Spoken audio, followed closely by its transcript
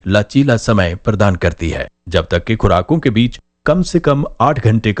लचीला समय प्रदान करती है जब तक कि खुराकों के बीच कम से कम 8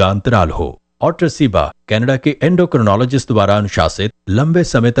 घंटे का अंतराल हो। और ट्रसीबा कनाडा के एंडोक्रिनोलॉजिस्ट द्वारा अनुशासित लंबे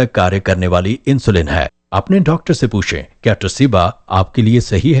समय तक कार्य करने वाली इंसुलिन है। अपने डॉक्टर से पूछें क्या ट्रसीबा आपके लिए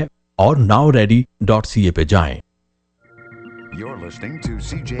सही है और nowready.ca पे जाएं। You're listening to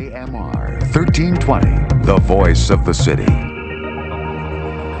CJMR 1320, the voice of the city.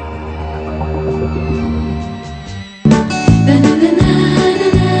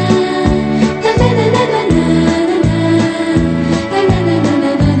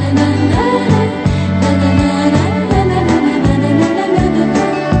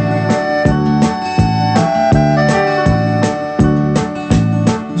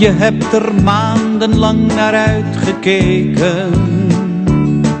 Je hebt er maandenlang naar uitgekeken.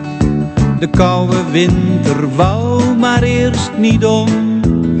 De koude winter wou maar eerst niet om.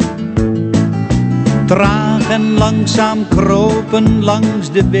 Traag en langzaam kropen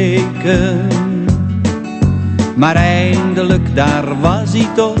langs de beken. Maar eindelijk daar was hij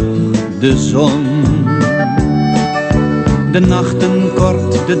toch, de zon. De nachten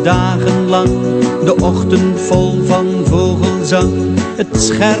kort, de dagen lang, de ochtend vol van vogelzang. Het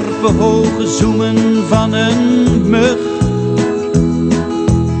scherpe hoge zoemen van een mug.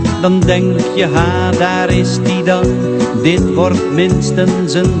 Dan denk je, ha, daar is die dan. Dit wordt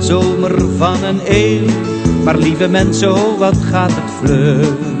minstens een zomer van een eeuw. Maar lieve mensen, oh, wat gaat het vlug.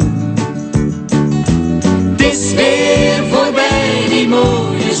 Het is weer voorbij, die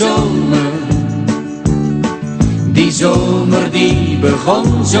mooie zomer. Die zomer die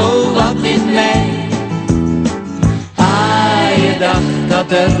begon zo wat in mei. Je dacht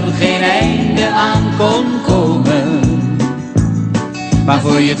dat er geen einde aan kon komen. Maar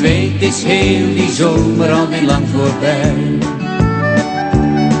voor je het weet is heel die zomer alweer lang voorbij.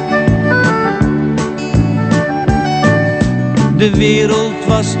 De wereld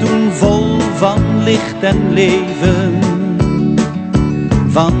was toen vol van licht en leven.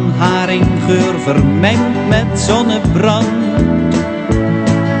 Van haringgeur vermengd met zonnebrand.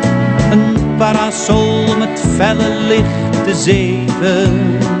 Een parasol met felle licht te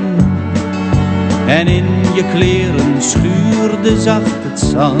zeven. En in je kleren schuurde zacht het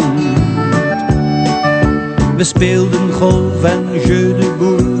zand. We speelden golf en jeu de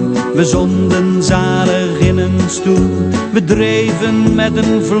boule. We zonden zalig in een stoel. We dreven met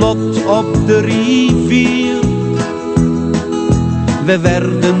een vlot op de rivier. We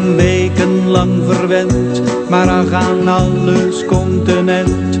werden wekenlang verwend, maar ach aan alles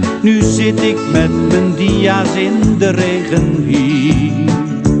continent. Nu zit ik met mijn dia's in de regen hier.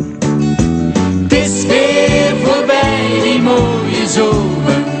 Het is weer voorbij, die mooie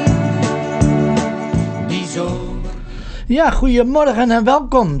zomer. Die zomer. Ja, goedemorgen en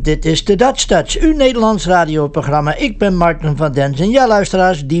welkom. Dit is de Dutch Touch, uw Nederlands radioprogramma. Ik ben Martin van Dens en ja,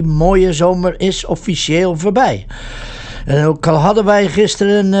 luisteraars, die mooie zomer is officieel voorbij. En ook al hadden wij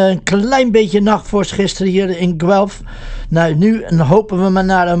gisteren een klein beetje nachtvorst gisteren hier in Guelph. Nou, nu hopen we maar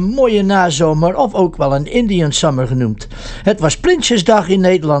naar een mooie nazomer of ook wel een Indian Summer genoemd. Het was Prinsjesdag in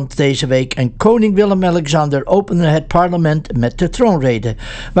Nederland deze week en koning Willem-Alexander opende het parlement met de troonrede,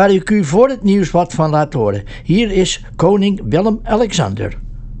 waar ik u voor het nieuws wat van laat horen. Hier is koning Willem-Alexander.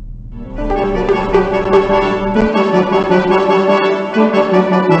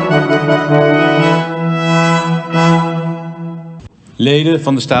 Leden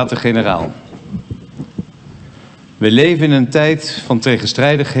van de Staten-Generaal. We leven in een tijd van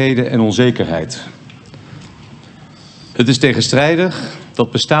tegenstrijdigheden en onzekerheid. Het is tegenstrijdig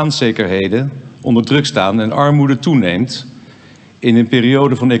dat bestaanszekerheden onder druk staan en armoede toeneemt in een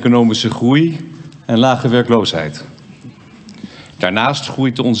periode van economische groei en lage werkloosheid. Daarnaast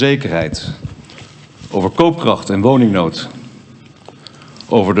groeit de onzekerheid over koopkracht en woningnood,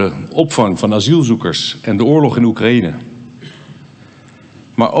 over de opvang van asielzoekers en de oorlog in Oekraïne.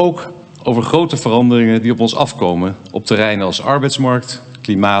 Maar ook over grote veranderingen die op ons afkomen op terreinen als arbeidsmarkt,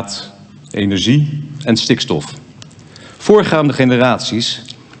 klimaat, energie en stikstof. Voorgaande generaties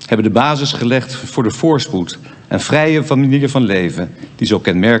hebben de basis gelegd voor de voorspoed en vrije manier van leven die zo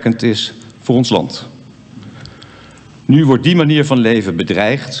kenmerkend is voor ons land. Nu wordt die manier van leven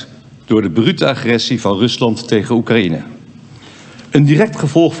bedreigd door de brute agressie van Rusland tegen Oekraïne. Een direct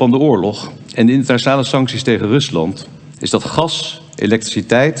gevolg van de oorlog en de internationale sancties tegen Rusland is dat gas,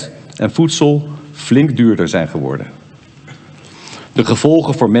 elektriciteit en voedsel flink duurder zijn geworden. De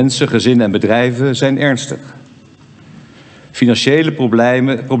gevolgen voor mensen, gezinnen en bedrijven zijn ernstig. Financiële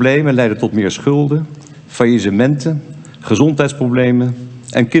problemen leiden tot meer schulden, faillissementen, gezondheidsproblemen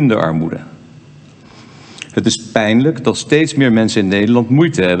en kinderarmoede. Het is pijnlijk dat steeds meer mensen in Nederland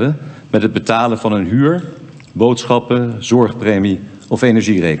moeite hebben met het betalen van hun huur, boodschappen, zorgpremie of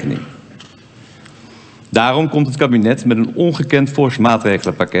energierekening. Daarom komt het kabinet met een ongekend fors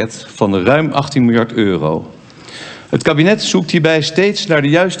maatregelenpakket van ruim 18 miljard euro. Het kabinet zoekt hierbij steeds naar de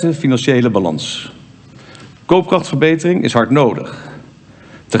juiste financiële balans. Koopkrachtverbetering is hard nodig.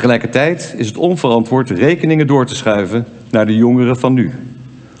 Tegelijkertijd is het onverantwoord rekeningen door te schuiven naar de jongeren van nu.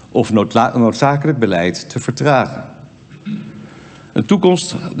 Of noodzakelijk beleid te vertragen.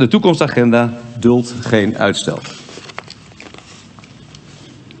 De toekomstagenda duldt geen uitstel.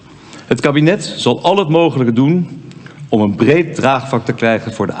 Het kabinet zal al het mogelijke doen om een breed draagvlak te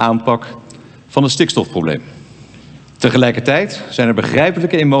krijgen voor de aanpak van het stikstofprobleem. Tegelijkertijd zijn er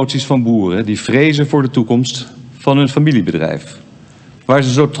begrijpelijke emoties van boeren die vrezen voor de toekomst van hun familiebedrijf, waar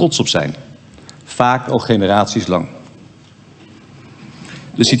ze zo trots op zijn, vaak al generaties lang.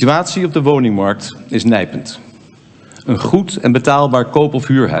 De situatie op de woningmarkt is nijpend. Een goed en betaalbaar koop- of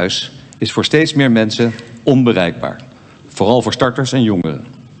huurhuis is voor steeds meer mensen onbereikbaar, vooral voor starters en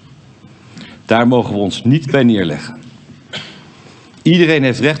jongeren. Daar mogen we ons niet bij neerleggen. Iedereen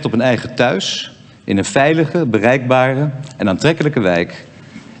heeft recht op een eigen thuis, in een veilige, bereikbare en aantrekkelijke wijk.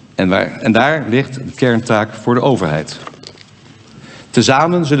 En daar ligt een kerntaak voor de overheid.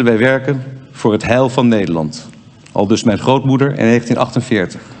 Tezamen zullen wij werken voor het heil van Nederland. Aldus mijn grootmoeder in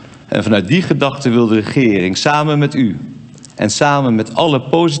 1948. En vanuit die gedachte wil de regering samen met u en samen met alle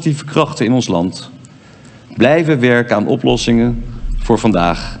positieve krachten in ons land blijven werken aan oplossingen voor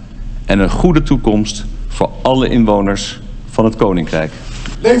vandaag en een goede toekomst voor alle inwoners van het Koninkrijk.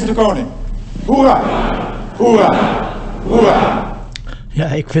 Leven de koning! Hoera! Hoera! Hoera! Ja,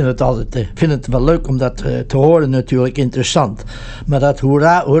 ik vind het wel leuk om dat te horen natuurlijk, interessant. Maar dat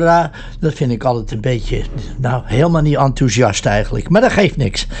hoera, hoera, dat vind ik altijd een beetje, helemaal niet enthousiast eigenlijk. Maar dat geeft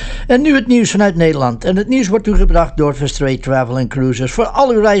niks. En nu het nieuws vanuit Nederland. En het nieuws wordt u gebracht door Verstraight Travel & Cruises. Voor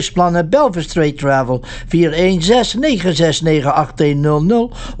al uw reisplannen bel Verstraight Travel 416-969-8100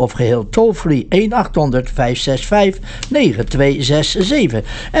 of geheel toll-free 1-800-565-9267.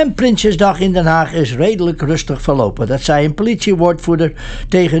 En Prinsjesdag in Den Haag is redelijk rustig verlopen. Dat zei een politiewoordvoerder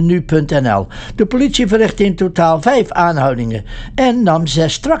tegen nu.nl. De politie verrichtte in totaal 5 aanhoudingen en nam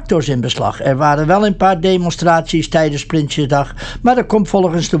 6 tractors in beslag. Er waren wel een paar demonstraties tijdens Prinsjesdag, maar dat komt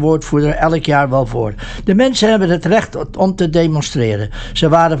volgens de woordvoerder elk jaar wel voor. De mensen hebben het recht om te demonstreren. Ze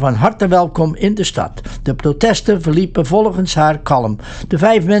waren van harte welkom in de stad. De protesten verliepen volgens haar kalm. De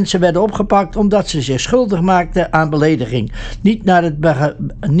 5 mensen werden opgepakt omdat ze zich schuldig maakten aan belediging, niet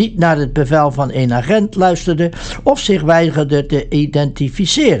naar het bevel van een agent luisterden of zich weigerden te identificeren.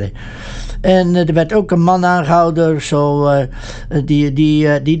 En er werd ook een man aangehouden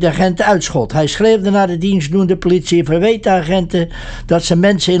die de agenten uitschot. Hij schreeuwde naar de dienstdoende politie: verweet de agenten dat ze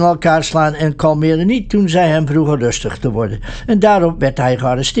mensen in elkaar slaan en kalmeerde niet toen zij hem vroegen rustig te worden. En daarop werd hij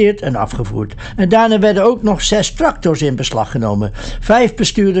gearresteerd en afgevoerd. En daarna werden ook nog 6 tractors in beslag genomen. 5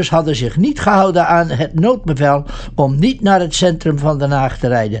 bestuurders hadden zich niet gehouden aan het noodbevel om niet naar het centrum van Den Haag te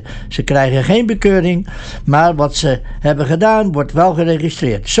rijden. Ze krijgen geen bekeuring, maar wat ze hebben gedaan wordt wel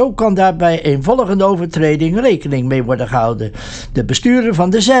geregistreerd. Zo kan daarbij een volgende overtreding rekening mee worden gehouden. De bestuurder van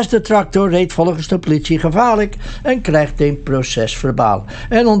de 6e tractor reed volgens de politie gevaarlijk en krijgt een procesverbaal.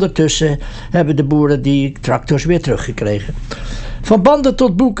 En ondertussen hebben de boeren die tractors weer teruggekregen. Van banden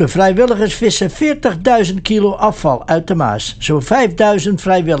tot boeken. Vrijwilligers vissen 40.000 kilo afval uit de Maas. Zo'n 5.000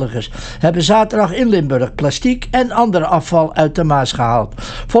 vrijwilligers hebben zaterdag in Limburg plastiek en ander afval uit de Maas gehaald.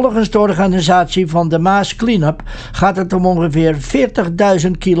 Volgens de organisatie van de Maas Cleanup gaat het om ongeveer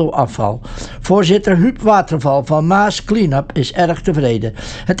 40.000 kilo afval. Voorzitter Huub Waterval van Maas Cleanup is erg tevreden.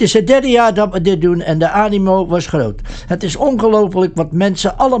 Het is het 3e jaar dat we dit doen en de animo was groot. Het is ongelooflijk wat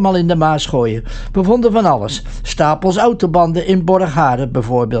mensen allemaal in de Maas gooien. We vonden van alles. Stapels autobanden in Borgharen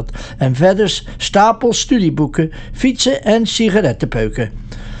bijvoorbeeld. En verder stapels studieboeken, fietsen en sigarettenpeuken.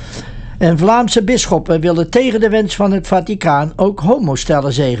 En Vlaamse bisschoppen willen tegen de wens van het Vaticaan ook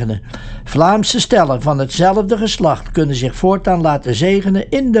homostellen zegenen. Vlaamse stellen van hetzelfde geslacht kunnen zich voortaan laten zegenen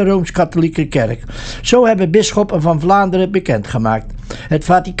in de Rooms-Katholieke Kerk. Zo hebben bisschoppen van Vlaanderen bekendgemaakt. Het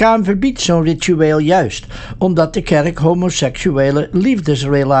Vaticaan verbiedt zo'n ritueel juist, omdat de kerk homoseksuele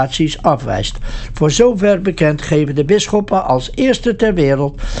liefdesrelaties afwijst. Voor zover bekend geven de bisschoppen als eerste ter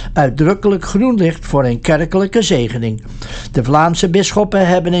wereld uitdrukkelijk groen licht voor een kerkelijke zegening. De Vlaamse bisschoppen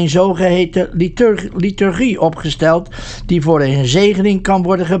hebben een zogeheten liturgie opgesteld die voor een zegening kan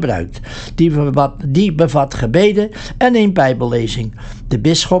worden gebruikt. Die bevat gebeden en een bijbellezing. De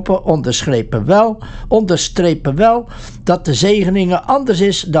bisschoppen onderstrepen wel dat de zegeningen anders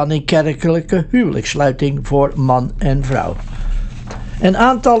is dan een kerkelijke huwelijkssluiting voor man en vrouw. Een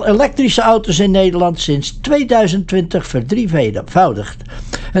aantal elektrische auto's in Nederland sinds 2020 verdrievoudigd.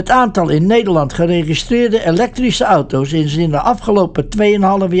 Het aantal in Nederland geregistreerde elektrische auto's is in de afgelopen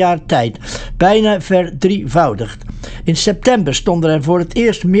 2,5 jaar tijd bijna verdrievoudigd. In september stonden er voor het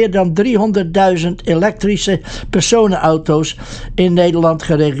eerst meer dan 300.000 elektrische personenauto's in Nederland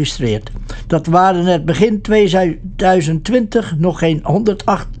geregistreerd. Dat waren er begin 2020 nog geen 108.000.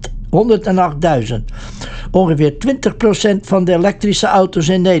 Ongeveer 20% van de elektrische auto's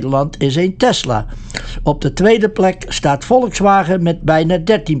in Nederland is een Tesla. Op de tweede plek staat Volkswagen met bijna 13%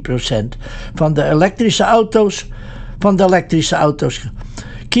 van de elektrische auto's.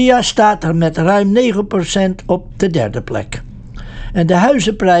 Kia staat er met ruim 9% op de derde plek. En de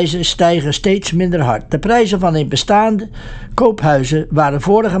huizenprijzen stijgen steeds minder hard. De prijzen van in bestaande koophuizen waren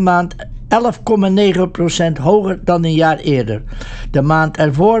vorige maand 11,9% hoger dan een jaar eerder. De maand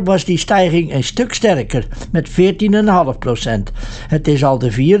ervoor was die stijging een stuk sterker, met 14,5%. Het is al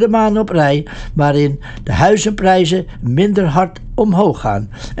de 4e maand op rij waarin de huizenprijzen minder hard omhoog gaan.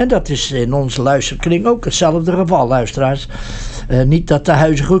 En dat is in onze luisterkring ook hetzelfde geval, luisteraars. Niet dat de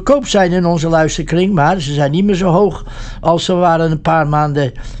huizen goedkoop zijn in onze luisterkring, maar ze zijn niet meer zo hoog als ze waren een paar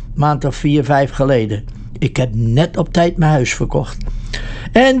maand of 4, 5 geleden. Ik heb net op tijd mijn huis verkocht.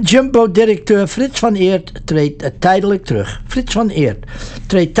 En Jumbo-directeur Frits van Eert treedt tijdelijk terug. Frits van Eert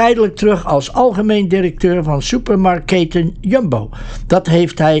treedt tijdelijk terug als algemeen directeur van supermarktketen Jumbo. Dat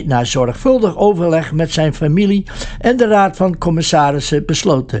heeft hij na zorgvuldig overleg met zijn familie en de raad van commissarissen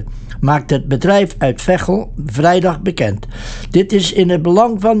besloten, maakt het bedrijf uit Veghel vrijdag bekend. Dit is in het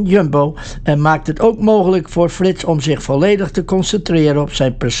belang van Jumbo en maakt het ook mogelijk voor Frits om zich volledig te concentreren op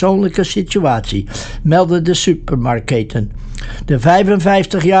zijn persoonlijke situatie, meldde de supermarktketen. De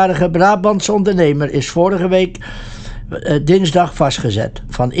 55-jarige Brabantse ondernemer is vorige week dinsdag vastgezet.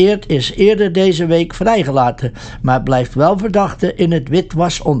 Van Eert is eerder deze week vrijgelaten, maar blijft wel verdachte in het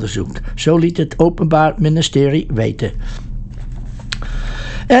witwasonderzoek. Zo liet het Openbaar Ministerie weten.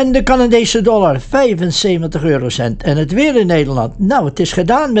 En de Canadese dollar 75 eurocent. En het weer in Nederland. Nou, het is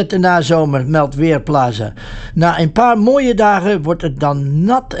gedaan met de nazomer, meldt Weerplaza. Na een paar mooie dagen wordt het dan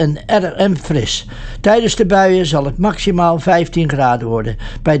nat en fris. Tijdens de buien zal het maximaal 15 graden worden.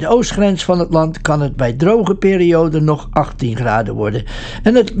 Bij de oostgrens van het land kan het bij droge perioden nog 18 graden worden.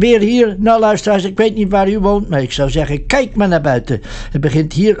 En het weer hier, nou luisteraars, ik weet niet waar u woont, maar ik zou zeggen, kijk maar naar buiten. Het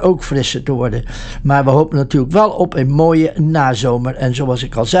begint hier ook frisser te worden. Maar we hopen natuurlijk wel op een mooie nazomer. En zoals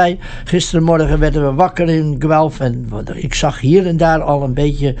ik al zei, gisterenmorgen werden we wakker in Guelph en ik zag hier en daar al een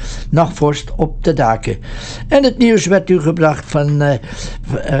beetje nachtvorst op de daken. En het nieuws werd u gebracht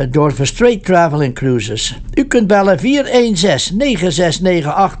door Verstraight Traveling Cruises. U kunt bellen 416-969-8100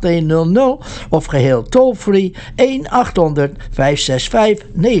 of geheel toll-free 1-800-565-9267.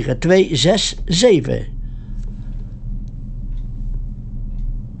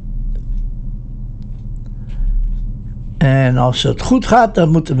 En als het goed gaat, dan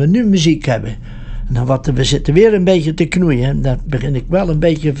moeten we nu muziek hebben. Nou, we zitten weer een beetje te knoeien. Dat begin ik wel een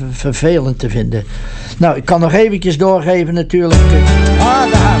beetje vervelend te vinden. Nou, ik kan nog eventjes doorgeven natuurlijk. Daar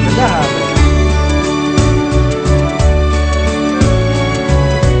gaan we.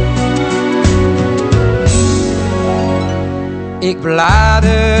 Ik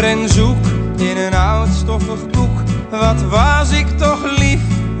blader en zoek in een oud stoffig boek. Wat was ik toch lief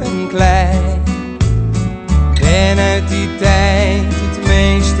en klein. Ben uit die tijd het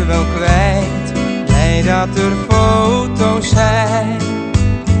meeste wel kwijt. Blij dat er foto's zijn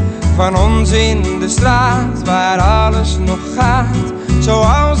van ons in de straat, waar alles nog gaat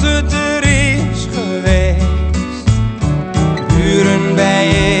zoals het er is geweest. Buren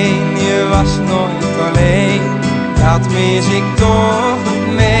bijeen, je was nooit alleen, dat mis ik toch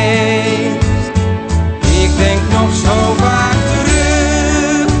het meest. Ik denk nog zo vaak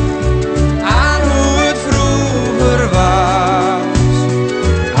terug aan hoe het vroeger was.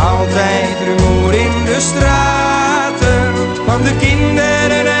 Altijd rumoer in de straten van de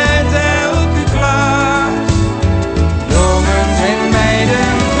kinderen uit elke klas. Jongens en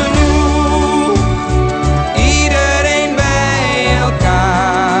meiden genoeg, iedereen bij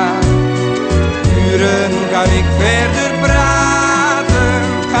elkaar. Uren kan ik verder praten,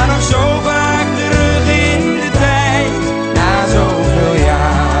 ga nog zo vaak terug in de tijd, na zoveel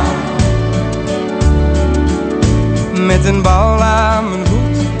jaar. Met een bal aan mijn voet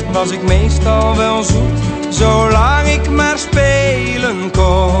was ik meestal wel zoet, zolang ik maar spelen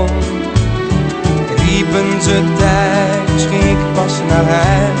kon. Riepen ze thuis, ging ik pas naar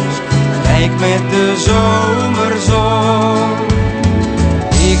huis, rijk met de zomerzon.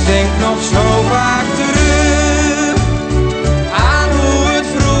 Ik denk nog zo vaak terug aan hoe het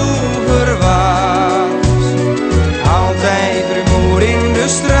vroeger was. Altijd rumoer in de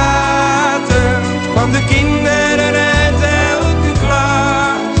straten van de kinderen uit elke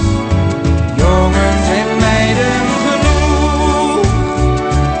klas.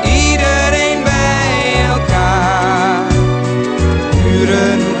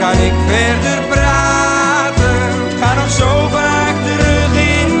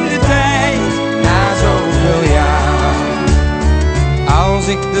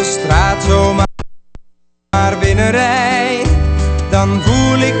 ik de straat zomaar binnenrijd, dan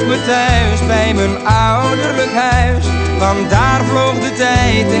voel ik me thuis bij mijn ouderlijk huis. Want daar vloog de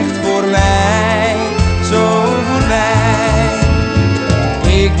tijd echt voor mij zo voorbij.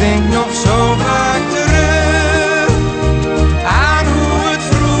 Ik denk nog zo vaak terug aan hoe het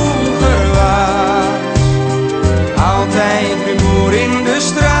vroeger was. Altijd rumoer in de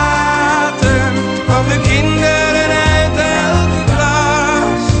straten van de kinderen uit elke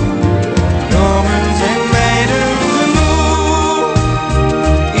klas. Jongens en meiden genoeg,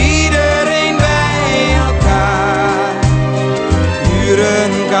 iedereen bij elkaar.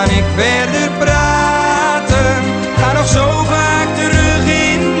 Uren kan ik verder praten, ga nog zo vaak terug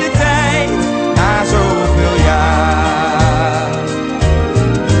in de tijd, na zoveel jaar.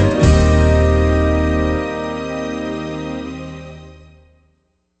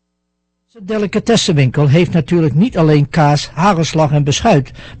 De delicatessenwinkel heeft natuurlijk niet alleen kaas, hagelslag en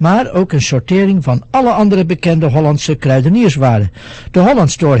beschuit, maar ook een sortering van alle andere bekende Hollandse kruidenierswaren. De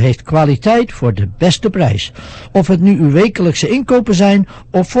Holland Store heeft kwaliteit voor de beste prijs. Of het nu uw wekelijkse inkopen zijn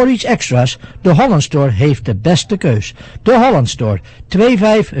of voor iets extra's, de Holland Store heeft de beste keus. De Holland Store,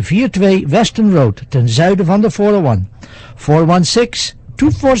 2542 Weston Road, ten zuiden van de 401. 416-247-8659.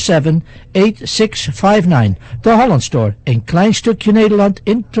 De Holland Store, een klein stukje Nederland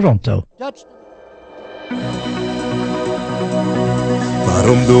in Toronto.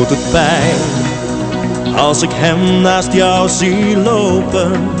 Waarom doet het pijn als ik hem naast jou zie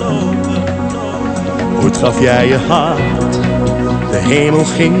lopen? Ooit gaf jij je hart, de hemel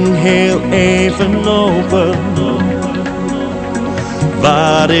ging heel even open.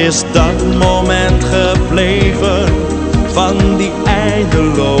 Waar is dat moment gebleven van die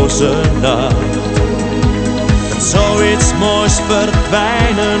eindeloze nacht? Dat zoiets moois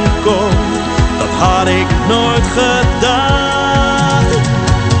verdwijnen kon, dat had ik nooit gedacht.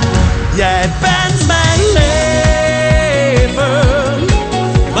 Jij bent mijn leven,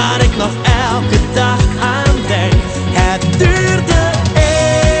 waar ik nog elke dag aan denk. Het duurde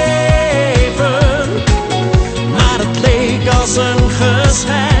even, maar het leek als een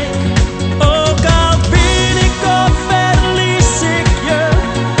geschenk. Ook al win ik of verlies ik je,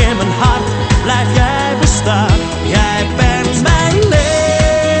 in mijn hart blijf jij bestaan. Jij bent mijn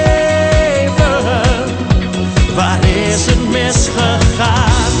leven, waar is het misgegaan?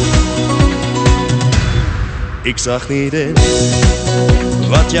 Ik zag niet in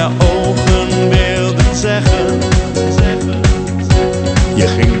wat jouw ogen wilden zeggen. Je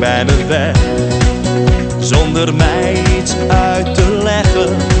ging bij me weg, zonder mij iets uit te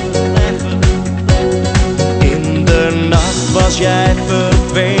leggen. In de nacht was jij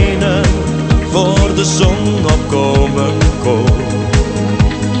verdwenen, voor de zon opkomen kon.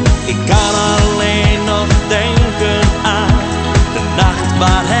 Ik kan alleen nog denken aan de nacht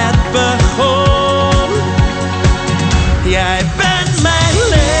waar het begon. Jij bent mijn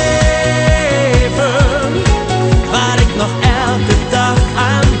leven, waar ik nog elke dag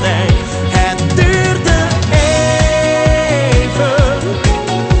aan denk. Het duurde even,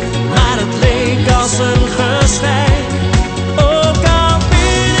 maar het leek als een geschenk. Ook al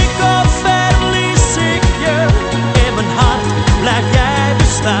win ik of verlies ik je, in mijn hart blijf jij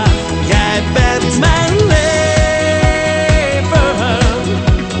bestaan. Jij bent mijn leven,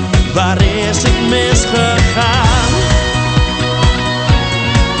 waar is het misgegaan?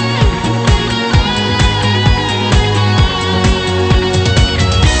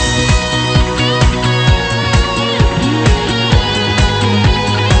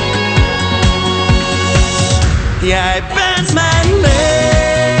 Jij bent mijn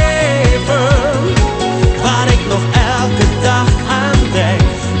leven, waar ik nog elke dag aan denk.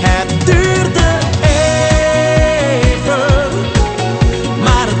 Het duurde even,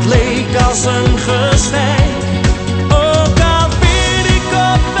 maar het leek als een geschenk. Ook al win ik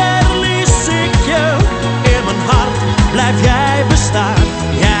of verlies ik je, in mijn hart blijf jij bestaan.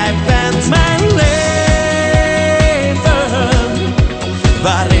 Jij bent mijn leven,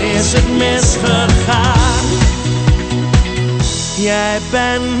 waar is het misgegaan? Jij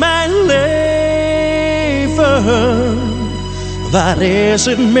bent mijn leven, waar is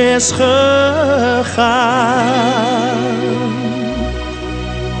het misgegaan?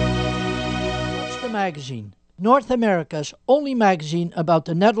 The magazine, North America's only magazine about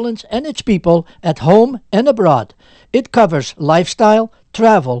the Netherlands and its people at home and abroad. It covers lifestyle,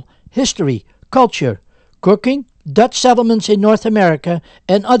 travel, history, culture, cooking, Dutch settlements in North America,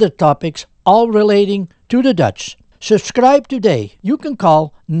 and other topics, all relating to the Dutch. Subscribe today. You can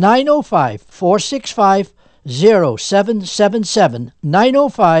call 905-465 0777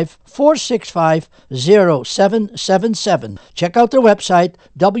 905 465 0777. Check out their website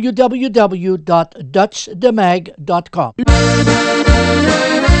www.dutchdemag.com.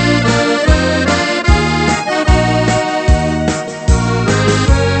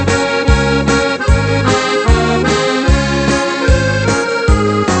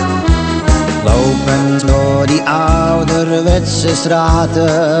 Lopen door die ouderwetse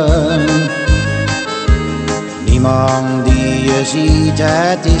straten, niemand die je ziet,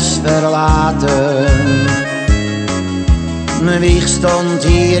 het is verlaten. Mijn wieg stond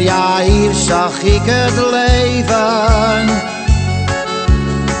hier, ja hier zag ik het leven.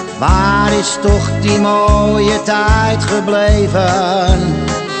 Waar is toch die mooie tijd gebleven?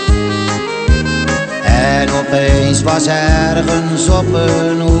 En opeens was ergens op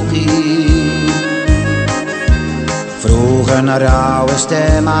een hoekie vroeg een rauwe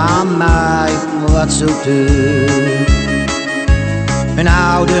stem aan mij, wat zoekt u? Een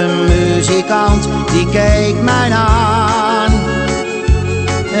oude muzikant die keek mij aan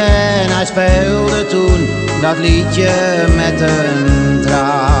en hij speelde toen dat liedje met een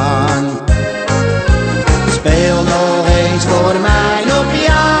traan. Speel nog eens voor mij op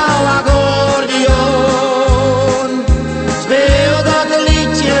jouw accordeon, speel dat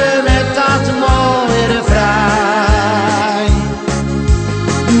liedje met dat mooie refrein.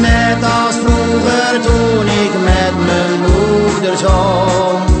 Net als vroeger toen ik met mijn moeder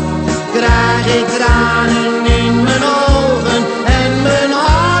zong, krijg ik tranen in mijn ogen en mijn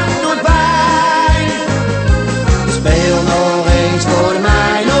hart doet pijn. Speel nog eens voor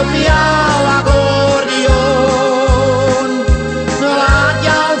mij op jouw accordeon, laat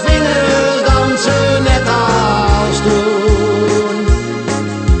jouw vingers dansen net als toen.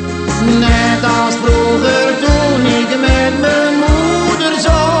 Net als vroeger toen ik met mijn moeder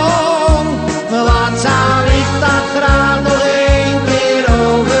zong, wat zou ik dat graag nog een keer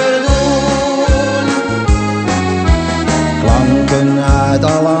overdoen. Klanken uit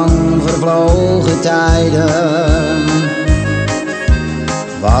al lang vervlogen tijden,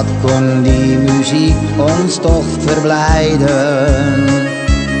 wat kon die muziek ons toch verblijden.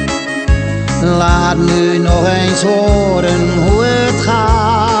 Laat nu nog eens horen hoe het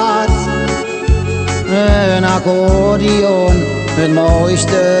gaat. Een accordeon, het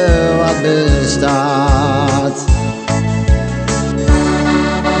mooiste wat bestaat.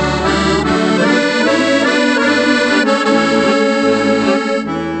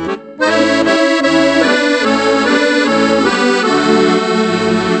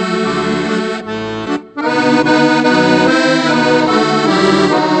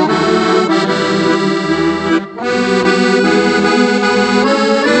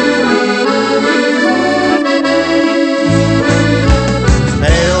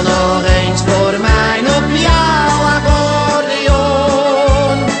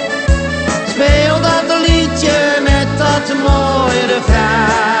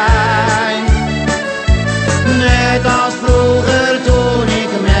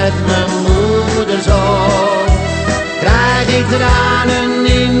 Tranen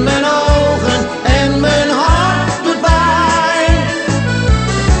in mijn ogen en mijn hart doet pijn.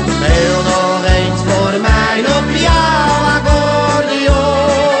 Speel nog eens voor mij op jouw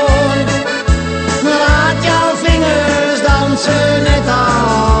accordeon, laat jouw vingers dansen net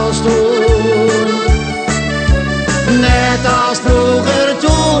als toen. Net als vroeger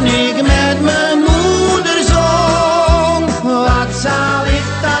toen ik met mijn moeder zong, wat zou ik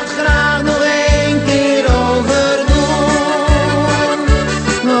dat graag nog een keer overdoen.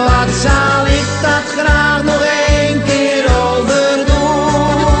 Zal ik dat graag nog een keer overdoen?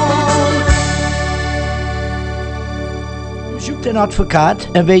 U zoekt een advocaat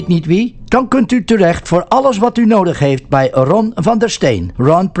en weet niet wie? Dan kunt u terecht voor alles wat u nodig heeft bij Ron van der Steen.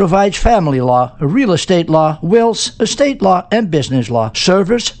 Ron provides family law, real estate law, wills, estate law and business law.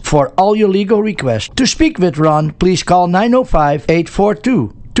 Service for all your legal requests. To speak with Ron, please call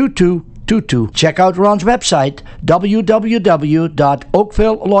 905-842-2222. Check out Ron's website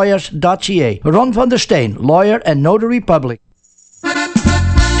www.oakvillelawyers.ca. Ron van der Steen, lawyer and notary public.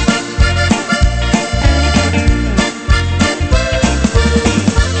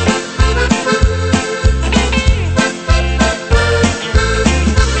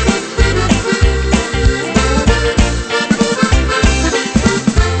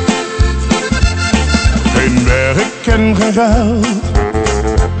 Geen werk en geen geld.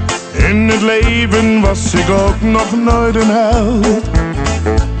 In het leven was ik ook nog nooit een held.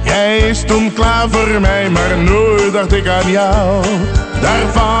 Jij stond klaar voor mij, maar nooit dacht ik aan jou.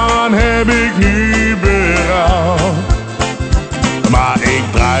 Daarvan heb ik nu berouw. Maar ik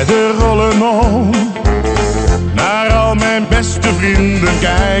draai de rollen om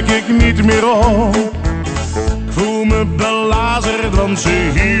kijk ik niet meer om. Ik voel me belazerd, want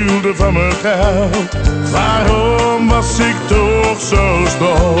ze hielden van mijn geld. Waarom was ik toch zo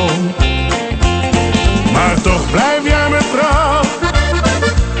stom? Maar toch blijf jij me trouw.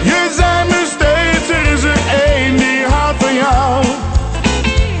 Je zei me steeds, er is er één die houdt van jou.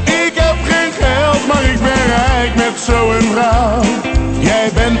 Ik heb geen geld, maar ik ben rijk met zo'n vrouw. Jij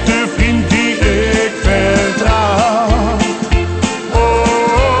bent de vriend die ik vertrouw.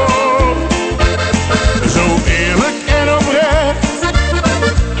 Oh, zo eerlijk en oprecht.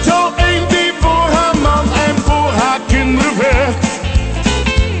 Zo één die voor haar man en voor haar kinderen vecht.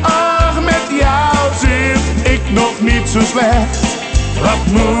 Ach, met jou zit ik nog niet zo slecht. Wat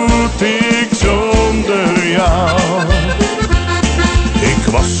moet ik zonder jou? Ik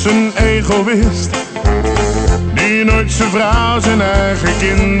was een egoïst die nooit zijn vrouw, zijn eigen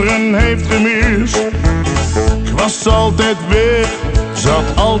kinderen heeft gemist. Ik was altijd weg,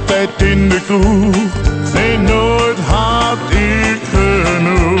 zat altijd in de kroeg. Nee, nooit had ik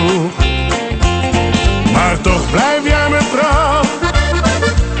genoeg. Maar toch blijf jij me trouw.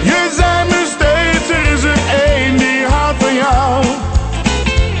 Je zei me steeds, er is er één die houdt van jou.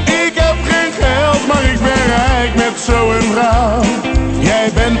 Ik heb geen geld, maar ik ben rijk met zo'n vrouw.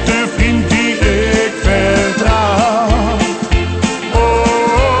 Jij bent de vriend die ik vertrouw.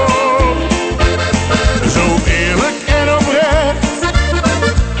 Oh, zo eerlijk en oprecht.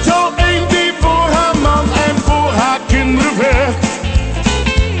 Zo één die voor haar man en voor haar kinderen vecht.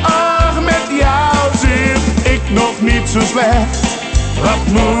 Ach, met jou zit ik nog niet zo slecht. Wat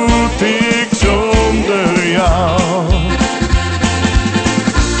moet ik zonder jou?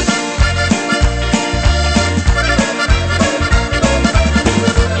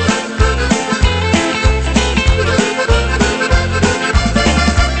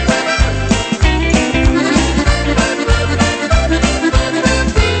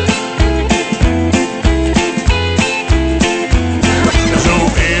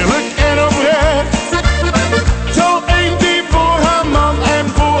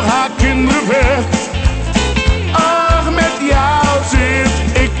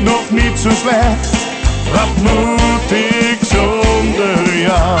 Zo slecht, wat moet ik zonder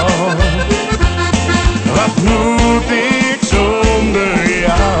jou? Wat moet ik zonder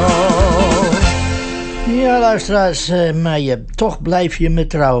jou? Ja, luisteraars, maar toch blijf je me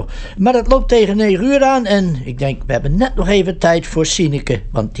trouw. Maar het loopt tegen 9 uur aan en ik denk, we hebben net nog even tijd voor Sineke,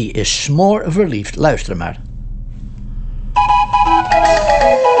 want die is smoor verliefd. Luister maar.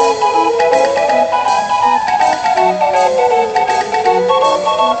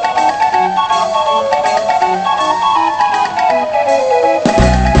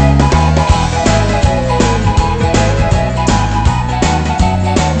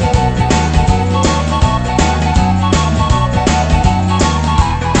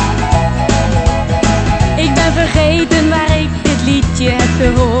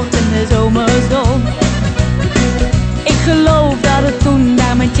 Gehoord in de zomerzon. Ik geloof dat het toen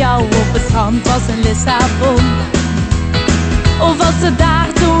daar met jou op het strand was in Lissabon. Of was het daar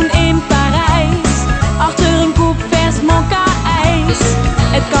toen in Parijs, achter een koep vers mokka-ijs.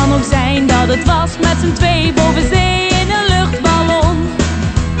 Het kan ook zijn dat het was met z'n twee boven zee in een luchtballon.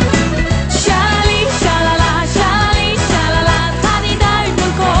 Shalali, shalala, shalali, shalala, het gaat niet uit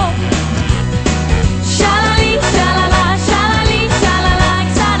mijn kop. Shalali, shalala, shalali, shalala, ik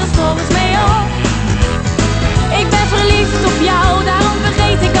sta er 's morgens mee op. Ik ben verliefd op jou, daarom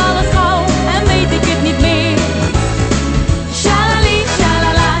vergeet ik alles gauw en weet ik het niet meer. Shalali,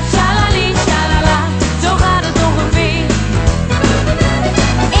 shalala, shalali, shalala, zo gaat het ongeveer.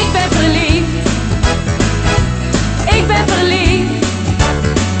 Ik ben verliefd. Ik ben verliefd.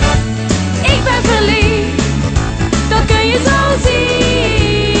 Ik ben verliefd. Dat kun je zo zien.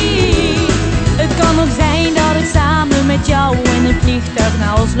 Het kan ook zijn dat ik samen met jou in een vliegtuig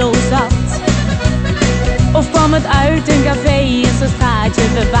naar Oslo zat. Of kwam het uit een café in zo'n straatje,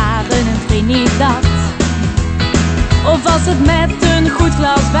 we waren in Trinidad. Of was het met een goed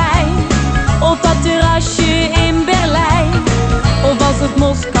glas wijn, op dat terrasje in Berlijn. Of was het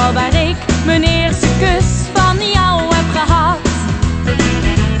Moskou waar ik mijn eerste kus van jou heb gehad.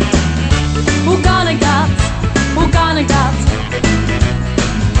 Hoe kan ik dat? Hoe kan ik dat?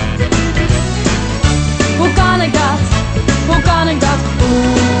 Hoe kan ik dat? Hoe kan ik dat?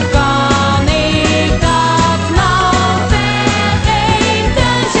 Hoe kan ik dat nou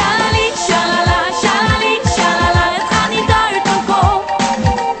vergeten? Shalali, shalala, shalali, shalala, het gaat niet uit mijn kop.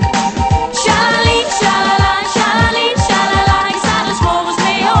 Shalali, shalala, shalali, shalala, ik sta er 's morgens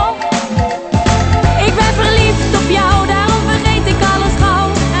mee op.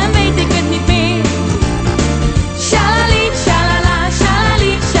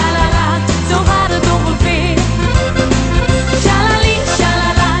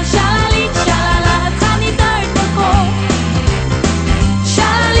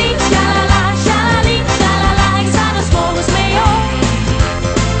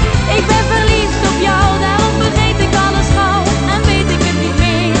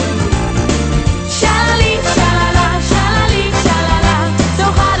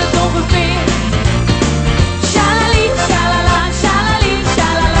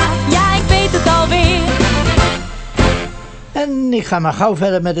 ga maar gauw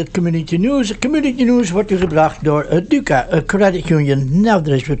verder met het Community News. Het Community News wordt u gebracht door Duca Credit Union. Nou,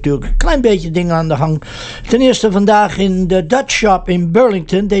 er is natuurlijk een klein beetje dingen aan de gang. Ten eerste vandaag in de Dutch Shop in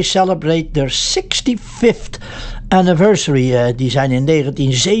Burlington. They celebrate their 65th anniversary. Die zijn in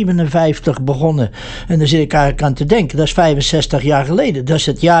 1957 begonnen. En daar zit ik eigenlijk aan te denken. Dat is 65 jaar geleden. Dat is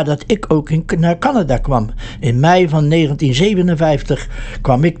het jaar dat ik ook naar Canada kwam. In mei van 1957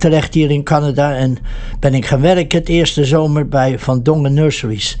 kwam ik terecht hier in Canada. En ben ik gaan werken het eerste zomer bij Van Dongen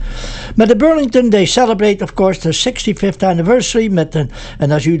Nurseries. Maar de Burlington, they celebrate of course their 65th anniversary.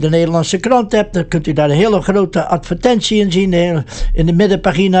 En als u de Nederlandse krant hebt, dan kunt u daar een hele grote advertentie in zien. In de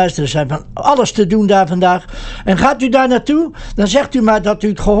middenpagina's. Er zijn van alles te doen daar vandaag. En gaat u daar naartoe, dan zegt u maar dat u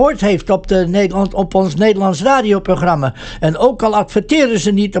het gehoord heeft op ons Nederlands radioprogramma. En ook al adverteren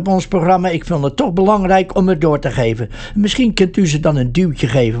ze niet op ons programma, ik vind het toch belangrijk om het door te geven. Misschien kunt u ze dan een duwtje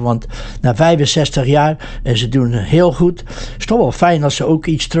geven, want na 65 jaar, en ze doen heel goed, is toch wel fijn als ze ook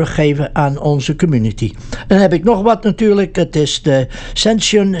iets teruggeven aan onze community. En dan heb ik nog wat natuurlijk, het is de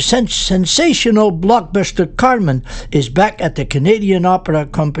sensational blockbuster Carmen is back at the Canadian Opera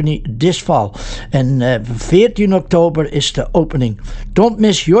Company this fall. En 14 oktober is de opening. Don't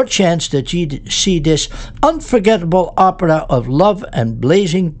miss your chance to see this unforgettable opera of love and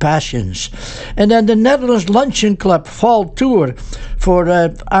blazing passions. En dan de Netherlands Luncheon Club Fall Tour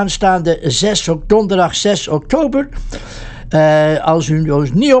voor aanstaande donderdag 6 oktober. Als u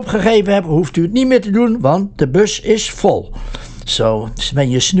ons niet opgegeven hebt, hoeft u het niet meer te doen, want de bus is vol. So, when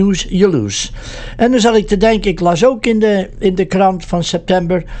you snooze, you lose. En dan zat ik te denken, ik las ook in de krant van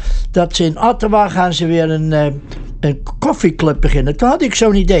september, dat ze in Ottawa gaan ze weer een koffieclub beginnen. Toen had ik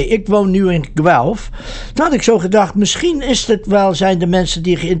zo'n idee. Ik woon nu in Guelph. Toen had ik zo gedacht, misschien is het wel, zijn de mensen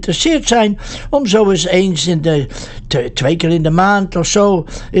die geïnteresseerd zijn om zo eens in de 2 keer in de maand of zo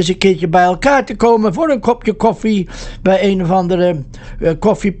eens een keertje bij elkaar te komen voor een kopje koffie bij een of andere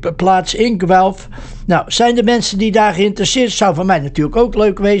koffieplaats in Guelph. Nou, zijn de mensen die daar geïnteresseerd, zou voor mij natuurlijk ook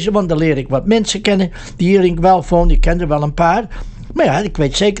leuk wezen, want dan leer ik wat mensen kennen die hier in Guelph wonen. Ik ken er wel een paar. Maar ja, ik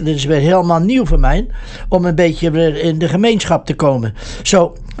weet zeker, dit is weer helemaal nieuw voor mij om een beetje weer in de gemeenschap te komen.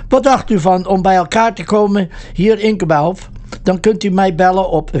 Zo, wat dacht u van om bij elkaar te komen hier in Guelph? Dan kunt u mij bellen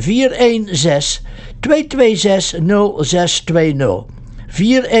op 416-226-0620. 416-226-0620.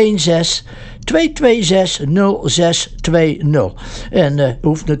 En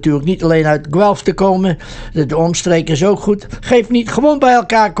hoeft natuurlijk niet alleen uit Guelph te komen. De omstreek is ook goed. Geef niet, gewoon bij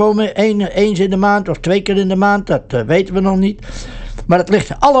elkaar komen. Eens in de maand of 2 keer in de maand. Dat weten we nog niet. Maar het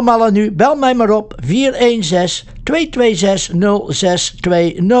ligt allemaal aan u. Bel mij maar op. 416-226-0620.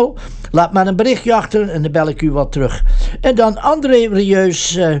 Laat maar een berichtje achter en dan bel ik u wat terug. En dan André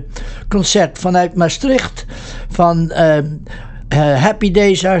Rieu's concert vanuit Maastricht. Van Happy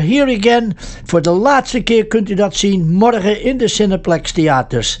Days Are Here Again. Voor de laatste keer kunt u dat zien morgen in de Cineplex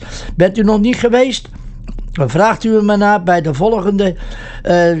Theaters. Bent u nog niet geweest? Dan vraagt u hem maar na bij de volgende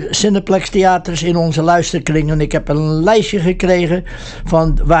Cineplex Theaters in onze luisterkringen. Ik heb een lijstje gekregen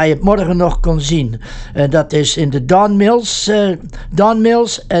van waar je het morgen nog kon zien. Dat is in de Don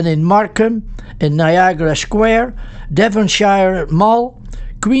Mills en in Markham, in Niagara Square, Devonshire Mall,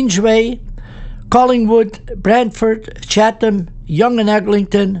 Queensway, Collingwood, Brantford, Chatham, Young and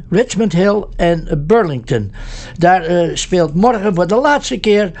Eglinton, Richmond Hill en Burlington. Daar speelt morgen voor de laatste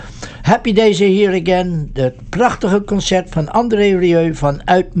keer Happy Days Are Here Again. Het prachtige concert van André Rieu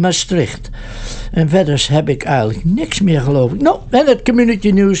vanuit Maastricht. En verder heb ik eigenlijk niks meer, geloof ik. En het Community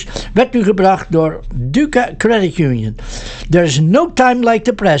News werd u gebracht door Duca Credit Union. There's no time like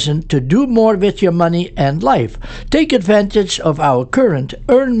the present to do more with your money and life. Take advantage of our current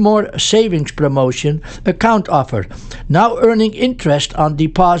Earn More Savings Promotion account offer. Now earning interest on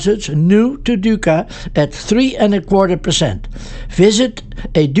deposits new to Duca at 3.25%. Visit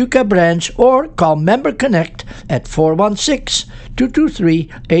a Duca branch or call Member Connect at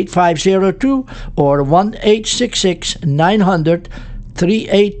 416-223-8502 or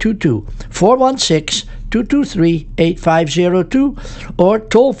 1-866-900-3822. 416-223-8502 or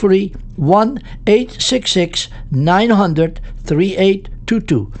toll free 1-866-900-3822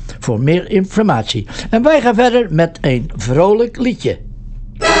 voor meer informatie. En wij gaan verder met een vrolijk liedje.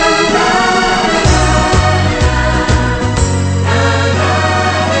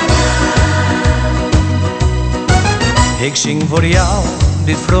 Ik zing voor jou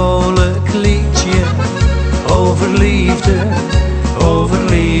dit vrolijk liedje over liefde, over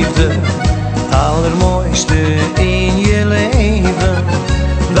liefde. Het allermooiste in je leven,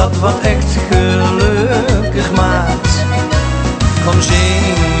 dat wat echt gelukkig maakt. Kom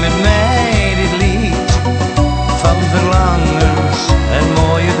zing met mij dit lied van verlangens en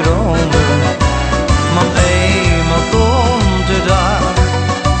mooie dromen. Want eenmaal komt de dag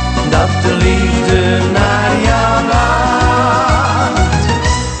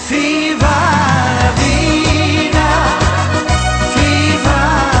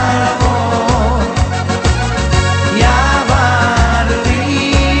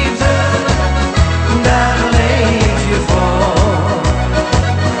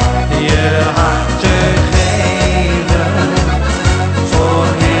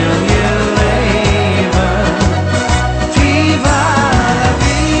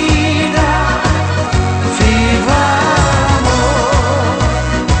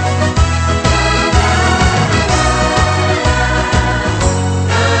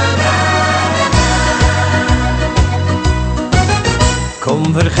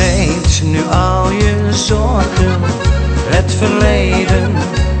Kom, vergeet nu al je zorgen, het verleden,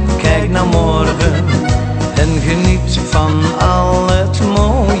 kijk naar morgen en geniet van al het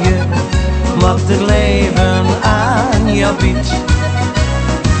mooie wat het leven aan jou biedt.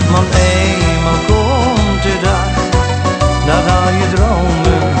 Want eenmaal komt de dag dat al je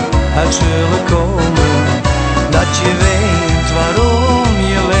dromen uit zullen komen, dat je weet waarom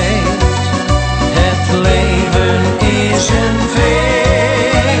je leeft. Het leven is een feest.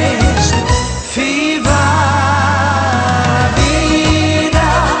 Viva,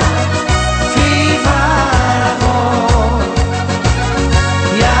 vida, viva amor.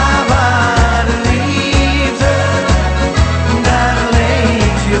 Ja, waar de liefde, daar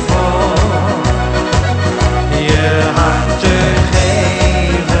leef je voor. Je hart te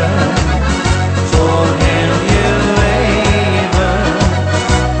geven voor heel je leven.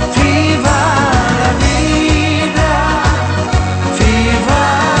 Viva la vida, viva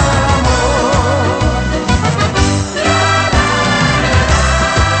amor.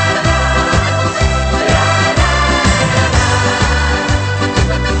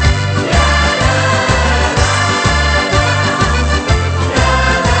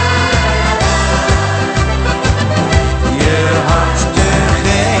 Je hart te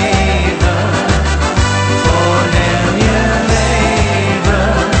geven voor heel je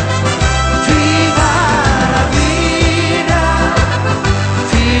leven. Viva la vida,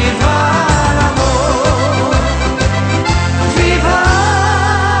 viva l'amor. Viva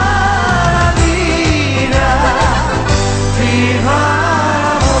la vida, viva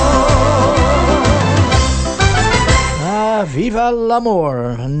l'amor. Viva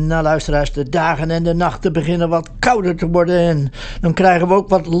l'amor. Nou luisteraars, de dagen en de nachten beginnen wat kouder te worden en dan krijgen we ook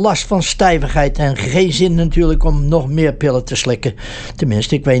wat last van stijvigheid en geen zin natuurlijk om nog meer pillen te slikken.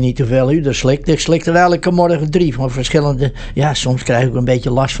 Tenminste, ik weet niet hoeveel u er slikt. Ik slik er elke morgen 3 van verschillende. Ja, soms krijg ik een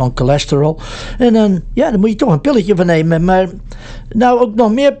beetje last van cholesterol en dan moet je toch een pilletje van nemen. Maar nou ook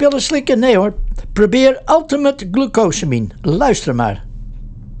nog meer pillen slikken? Nee hoor. Probeer Ultimate Glucosamine. Luister maar.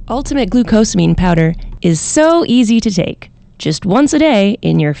 Ultimate glucosamine powder is so easy to take. Just once a day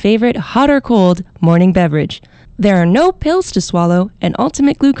in your favorite hot or cold morning beverage. There are no pills to swallow, and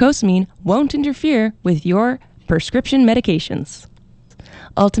Ultimate glucosamine won't interfere with your prescription medications.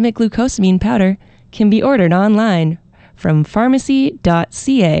 Ultimate glucosamine powder can be ordered online from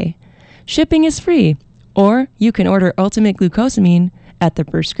pharmacy.ca. Shipping is free, or you can order Ultimate glucosamine at the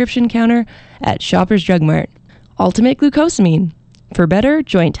prescription counter at Shoppers Drug Mart. Ultimate glucosamine, for better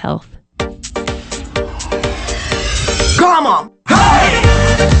joint health. Come on! Hey!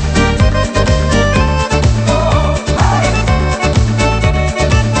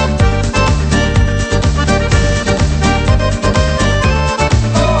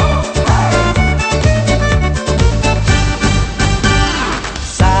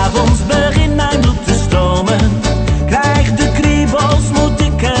 S'avonds begint mijn bloed te stromen, krijg de kriebels, moet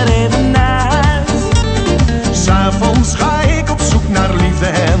ik er even naar huis. S'avonds ga ik op zoek naar liefde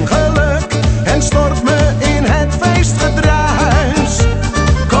en geluk en stort me in het feestgedruis.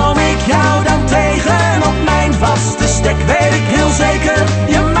 Kom ik jou dan tegen op mijn vaste stek, weet ik heel zeker,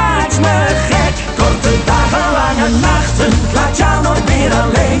 je maakt me gek. Korte dagen, lange nachten, ik laat jou nooit meer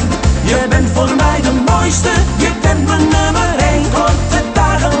alleen. Je bent voor mij de mooiste, je bent mijn nummer 1. Korte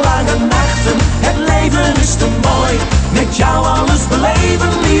dagen, lange nachten, het leven is te mooi. Met jou alles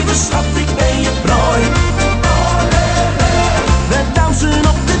beleven, lieve schat, ik ben je prooi. We dansen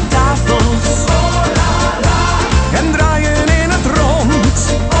op de tafels en draaien in het rond.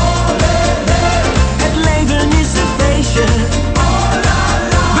 Het leven is een feestje,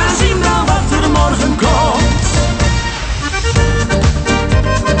 we zien wel wat er morgen komt.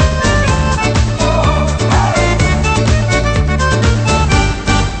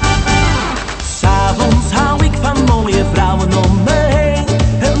 S'avonds hou ik van mooie vrouwen om me heen,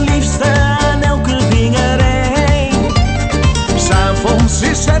 het liefste aan elke vinger één. S'avonds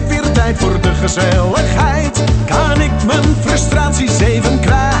is het weer tijd voor de gezelligheid, kan ik mijn frustraties even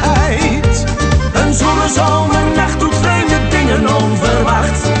kwijt. Een zoele zomernacht doet vreemde dingen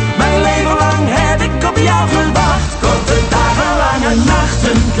onverwacht, mijn leven lang heb ik op jou gewacht. Korte dagen, lange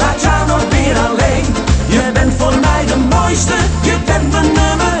nachten, ik laat jou nooit meer alleen. Je bent voor mij de mooiste, je bent mijn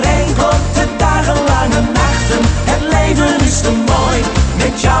nummer 1. Korte dagen, lange nachten, het leven is te mooi.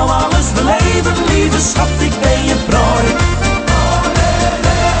 Met jou alles beleven, lieve schat, ik ben je prooi.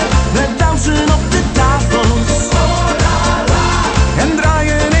 We dansen op de tafels en draaien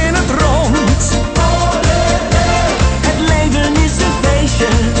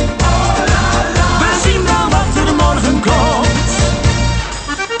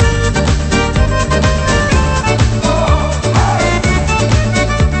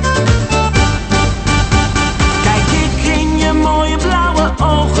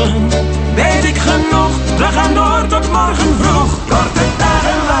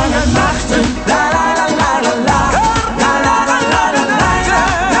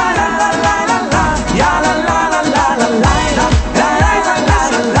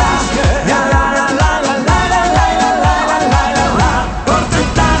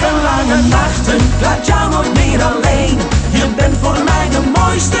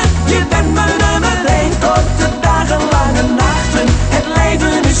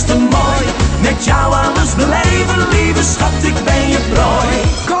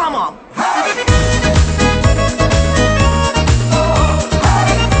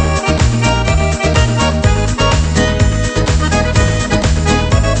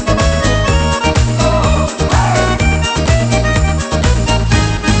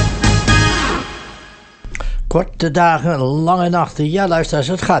Korte dagen, lange nachten. Ja, luisteraars,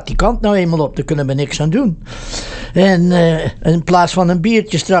 het gaat die kant nou eenmaal op. Daar kunnen we niks aan doen. En in plaats van een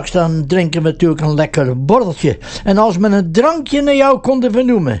biertje straks, dan drinken we natuurlijk een lekker borreltje. En als we een drankje naar jou konden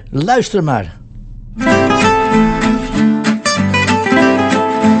vernoemen, luister maar.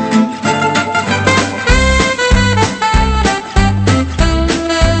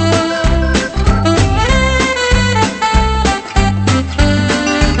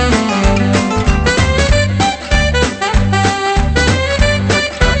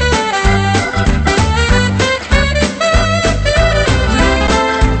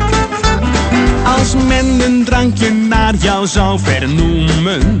 Drankje naar jou zou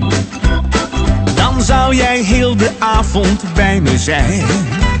vernoemen, dan zou jij heel de avond bij me zijn.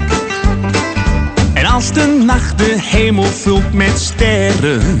 En als de nacht de hemel vult met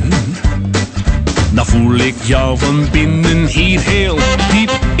sterren, dan voel ik jou van binnen hier heel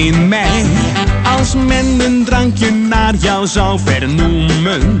diep in mij. Als men een drankje naar jou zou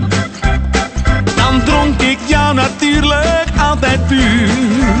vernoemen, dan dronk ik jou natuurlijk altijd puur.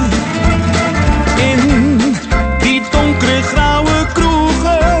 In die donkere grauwe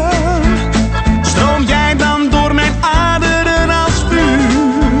kroegen stroom jij dan door mijn aderen als vuur.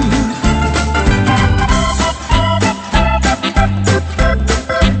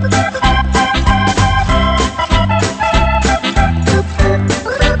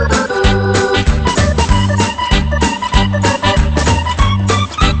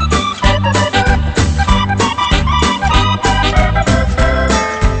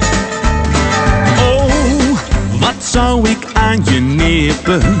 Zou ik aan je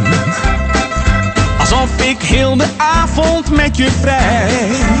nippen, alsof ik heel de avond met je vrij.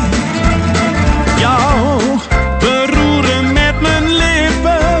 Jou beroeren met mijn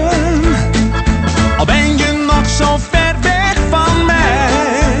lippen, al ben je nog zo ver weg van mij.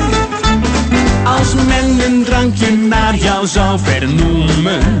 Als men een drankje naar jou zou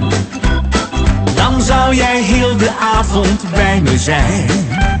vernoemen, dan zou jij heel de avond bij me zijn.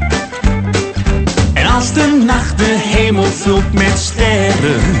 En als de nacht de hemel vult met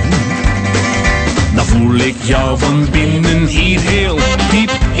sterren, dan voel ik jou van binnen hier heel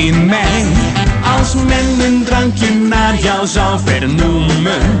diep in mij. Als men een drankje naar jou zou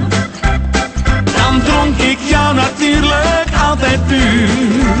vernoemen, dan dronk ik jou natuurlijk altijd puur.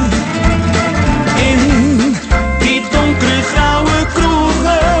 In die donkere grauwe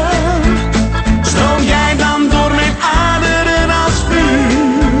kroegen stroom jij dan door mijn aderen als vuur.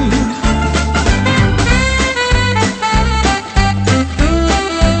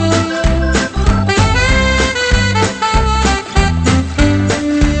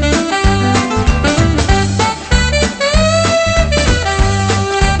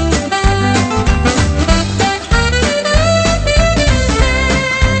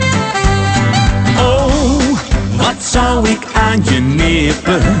 Zou ik aan je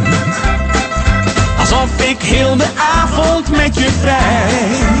nippen, alsof ik heel de avond met je vrij.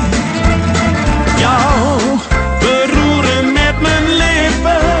 Jou beroeren met mijn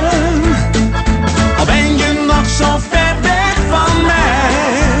lippen, al ben je nog zo ver weg van mij.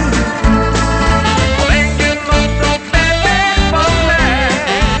 Al ben je nog zo ver weg van mij.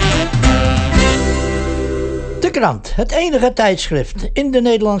 De Krant, het enige tijdschrift in de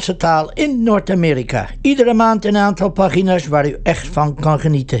Nederlandse taal in Noord-Amerika. Iedere maand een aantal pagina's waar u echt van kan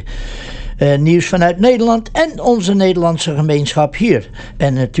genieten. Nieuws vanuit Nederland en onze Nederlandse gemeenschap hier.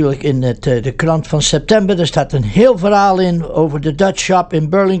 En natuurlijk in de krant van september, er staat een heel verhaal in over de Dutch Shop in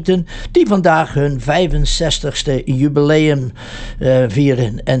Burlington, die vandaag hun 65ste jubileum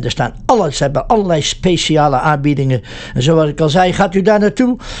vieren. En er staan ze hebben allerlei speciale aanbiedingen. En zoals ik al zei, gaat u daar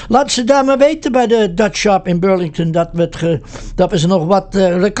naartoe? Laat ze daar maar weten bij de Dutch Shop in Burlington dat we ze nog wat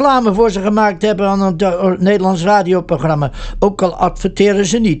reclame voor ze gemaakt hebben aan een Nederlands radioprogramma. Ook al adverteren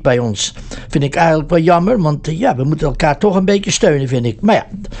ze niet bij ons. Vind ik eigenlijk wel jammer, want we moeten elkaar toch een beetje steunen, vind ik. Maar ja,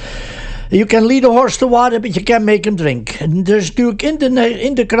 you can lead a horse to water, but you can't make him drink. Dus natuurlijk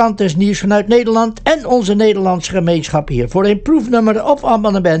in de krant is nieuws vanuit Nederland en onze Nederlandse gemeenschap hier. Voor een proefnummer of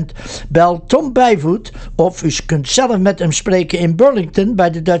abonnement bel Tom Bijvoet, of u kunt zelf met hem spreken in Burlington bij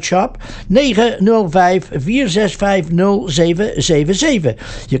de Dutch Shop 905-465-0777.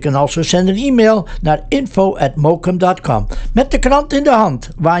 Je kan also send een e-mail naar info@mokum.com. Met de krant in de hand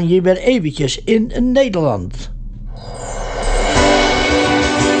waan je weer eventjes in Nederland.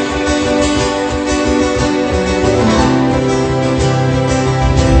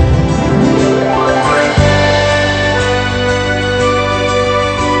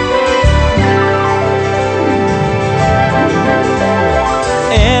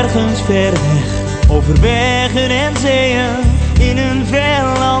 Ergens ver weg, over bergen en zeeën, in een ver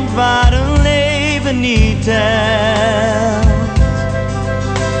land waar een leven leven niet telt.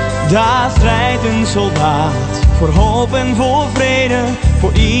 Daar strijdt een soldaat voor hoop en voor vrede,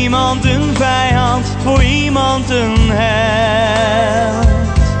 voor iemand een vijand, voor iemand een held.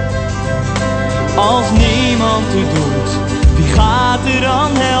 Als niemand het doet, wie gaat er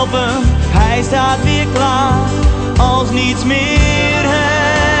dan helpen? Hij staat weer klaar als niets meer helpt.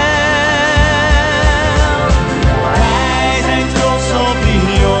 Wij zijn trots op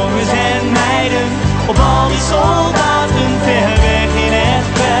die jongens en meiden, op al die soldaten ver weg in het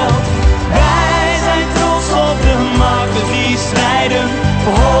veld. Wij zijn trots op de markten die strijden,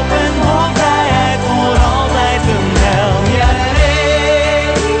 voor hoop en voor vrijheid, voor altijd een hel. Ja,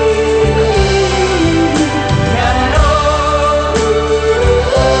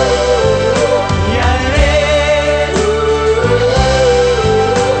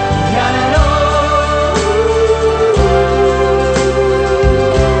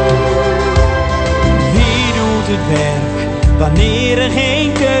 wanneer er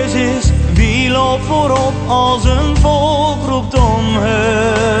geen keus is, wie loopt voorop als een volk roept om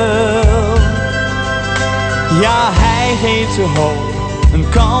hulp? Ja, hij geeft ze hoop, een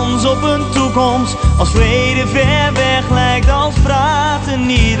kans op een toekomst, als vrede ver weg lijkt, als praten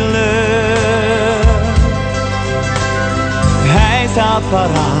niet lukt. Hij staat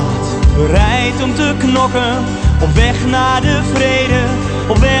paraat, bereid om te knokken, op weg naar de vrede,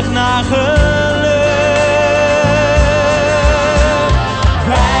 op weg naar geluk.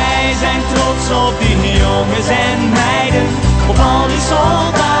 Wij zijn trots op die jongens en meiden, op al die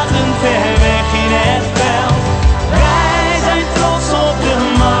soldaten ver weg in het veld. Wij zijn trots op de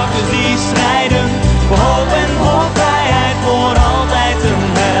markers die strijden, voor hoop en voor vrijheid, voor altijd een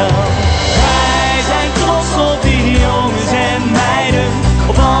held. Wij zijn trots op die jongens en meiden,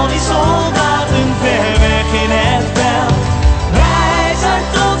 op al die soldaten ver weg in het veld. Wij zijn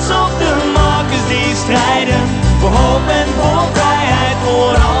trots op de markers die strijden, voor hoop en voor vrijheid,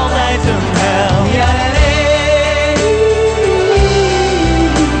 voor altijd een hel. Ja,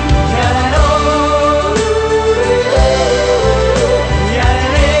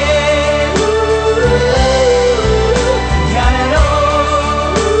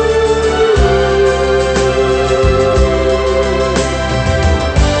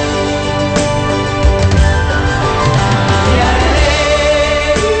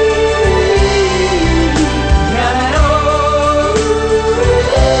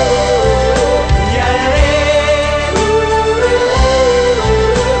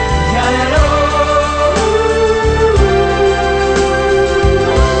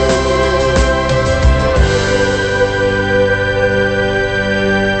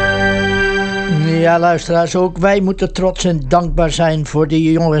 Ja, luisteraars, ook wij moeten trots en dankbaar zijn voor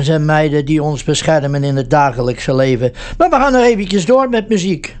die jongens en meiden die ons beschermen in het dagelijkse leven. Maar we gaan nog eventjes door met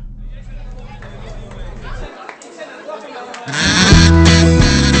muziek.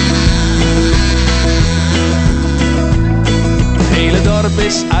 Het hele dorp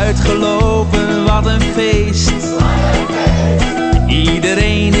is uitgelopen, wat een feest.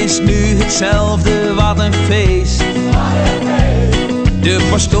 Iedereen is nu hetzelfde, wat een feest. De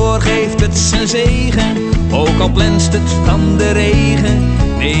pastoor geeft het zijn zegen, ook al blenst het van de regen.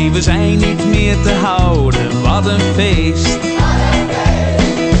 Nee, we zijn niet meer te houden, wat een feest.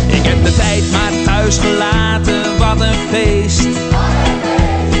 Ik heb de tijd maar thuis gelaten, wat een feest.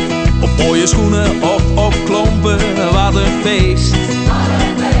 Op mooie schoenen of op klompen, wat een feest.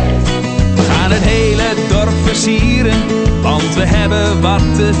 We gaan het hele dorp versieren, want we hebben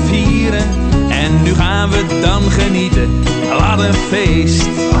wat te vieren. En nu gaan we dan genieten, wat een feest.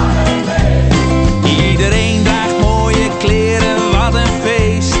 Iedereen draagt mooie kleren, wat een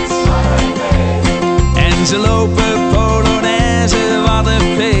feest. En ze lopen polonaise, wat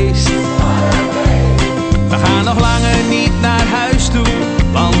een feest. We gaan nog langer niet naar huis toe,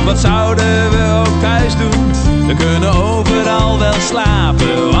 want wat zouden we ook thuis doen? We kunnen overal wel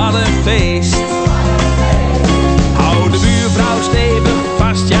slapen, wat een feest. Hou de buurvrouw stevig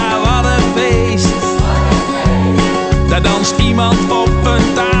vast, ja, wat een feest. Daar danst iemand op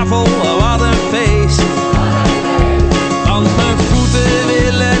een tafel, wat een feest. Want mijn voeten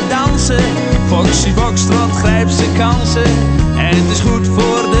willen dansen, Foxy Foxtrot grijpt zijn kansen. En het is goed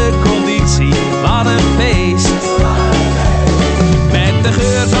voor de conditie, wat een feest.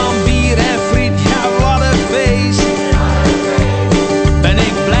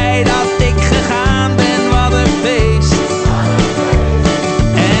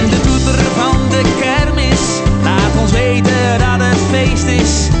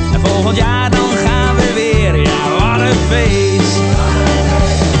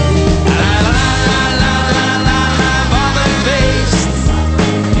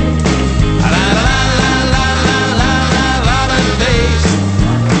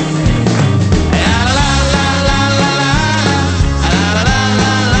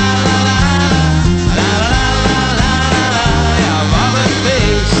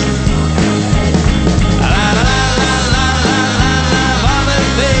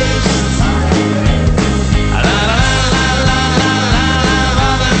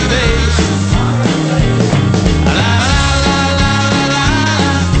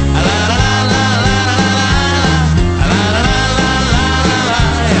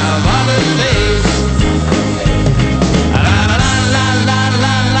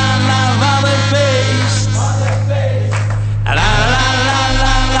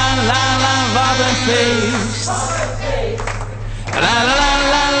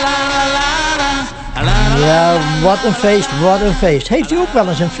 Ja, wat een feest, wat een feest. Heeft u ook wel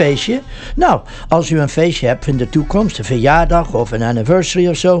eens een feestje? Nou, als u een feestje hebt in de toekomst, een verjaardag of een anniversary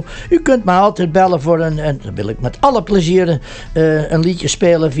of zo, u kunt me altijd bellen voor en dan wil ik met alle plezier een liedje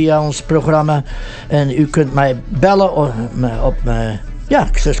spelen via ons programma. En u kunt mij bellen op ja,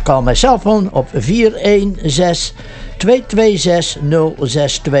 dus call mijn cellfoon op 416 226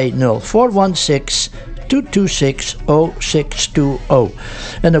 0620 416 226 0620.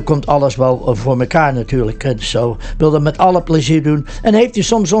 En dan komt alles wel voor elkaar natuurlijk. En zo wil dat met alle plezier doen. En heeft u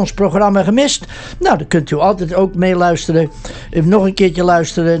soms ons programma gemist? Nou, dan kunt u altijd ook meeluisteren. Nog een keertje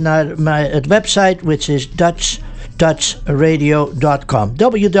luisteren naar het website, which is dutchradio.com.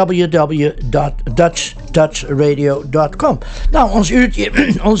 www.dutchradio.com. Nou,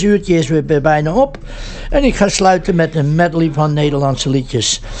 ons uurtje is weer bijna op. En ik ga sluiten met een medley van Nederlandse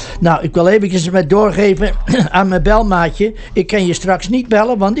liedjes. Nou, ik wil eventjes met doorgeven aan mijn belmaatje. Ik kan je straks niet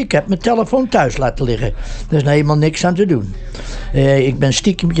bellen, want ik heb mijn telefoon thuis laten liggen. Er is nou helemaal niks aan te doen. Ik ben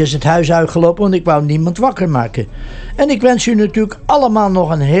stiekempjes het huis uitgelopen, want ik wou niemand wakker maken. En ik wens u natuurlijk allemaal nog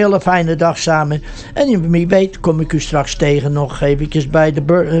een hele fijne dag samen. En wie weet kom ik u straks tegen nog eventjes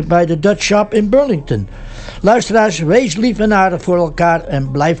bij de Dutch Shop in Burlington. Luisteraars, wees lief en aardig voor elkaar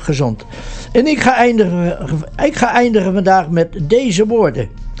en blijf gezond. En ik ga eindigen vandaag met deze woorden.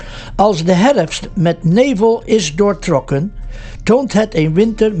 Als de herfst met nevel is doortrokken, toont het een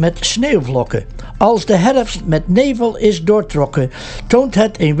winter met sneeuwvlokken. Als de herfst met nevel is doortrokken, toont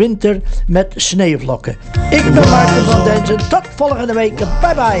het een winter met sneeuwvlokken. Ik ben Maarten van Denzen. Tot volgende week.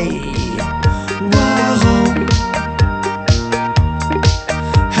 Bye bye. Waarom?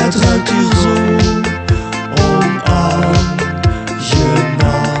 Het ruikt hier zo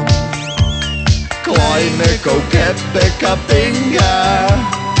onaangenaam. Kleine kokette Katinga,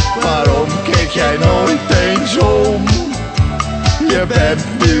 waarom kijk jij nooit eens om? Je bent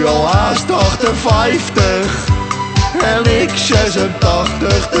nu al haast 58 en ik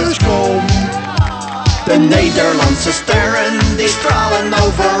 86, dus kom. De Nederlandse sterren die stralen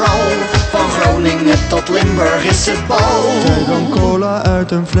overal. Van Groningen tot Limburg is het bal. Kijk dan cola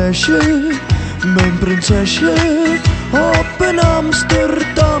uit een flesje, mijn prinsesje, op een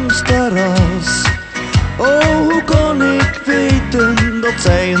Amsterdams terras. Oh, hoe kon ik weten dat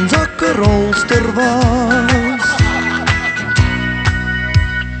zij een zakkenrolster was?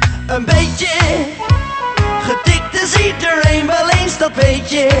 Een beetje getikt is iedereen wel eens, dat weet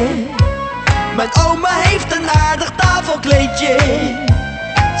je. Mijn oma heeft een aardig tafelkleedje.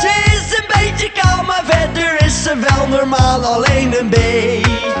 Ze is een beetje kaal, maar verder is ze wel normaal, alleen een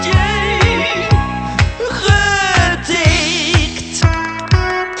beetje getikt.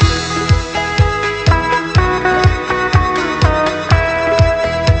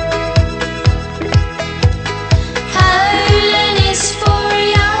 Huilen is voor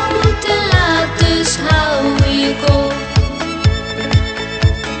jou te laat, dus hou je kop.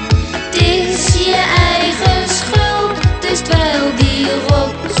 Het is je eigen schuld, dus dweil die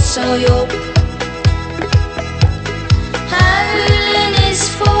rotzooi op. Huilen is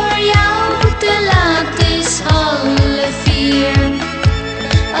voor jou te laat, het is 3:30.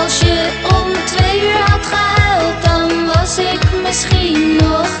 Als je om 2 uur had gehuild, dan was ik misschien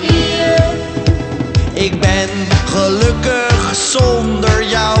nog hier. Ik ben gelukkig zonder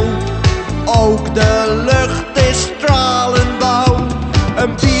jou, ook de lucht is stralend blauw.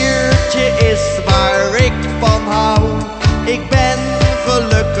 Een biertje is waar ik van hou, ik ben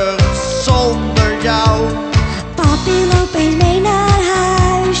gelukkig zonder jou. Papi loopt eens mee naar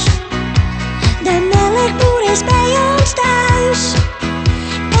huis, de melkboer is bij ons thuis.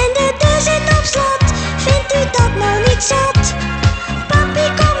 En de deur zit op slot, vindt u dat nou niet zot?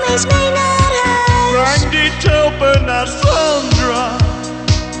 Papi, kom eens mee naar huis. Breng die tulpen naar Sandra,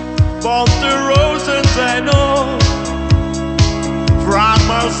 want de rozen zijn op. Vraag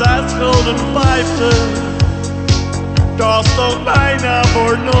maar 6,50, dat is toch bijna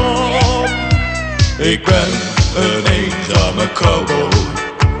voor nog. Ik ben een eenzame cowboy,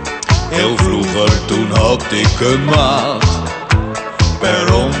 heel vroeger toen had ik een maat.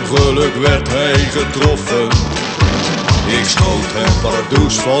 Per ongeluk werd hij getroffen, ik schoot hem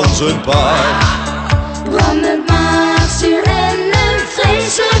pardoes van zijn paard. Brandend maagzuur en een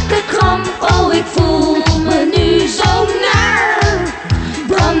vreselijke kramp. Oh, ik voel me nu zo naar.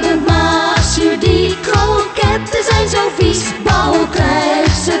 Brandend maagzuur, die kroketten zijn zo vies. Hoe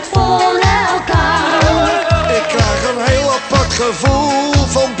krijgt ze het voor elkaar? Ik krijg een heel apart gevoel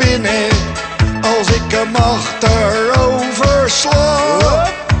van binnen als ik hem achterover sla.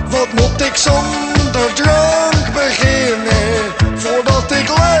 Wat moet ik zonder drank beginnen voordat ik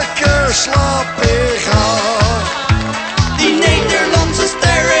lekker slapen ga? Die Nederlandse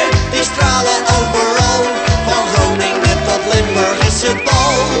sterren die stralen overal.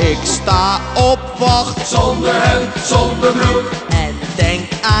 opwacht. Zonder hemd, zonder broek. En denk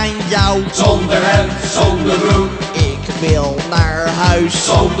aan jou. Zonder hemd, zonder broek. Ik wil naar huis.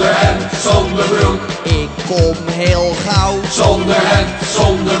 Zonder hemd, zonder broek. Ik kom heel gauw. Zonder hemd,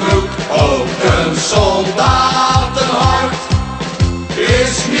 zonder broek. Ook een soldatenhart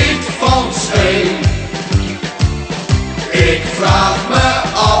is niet van steen. Ik vraag me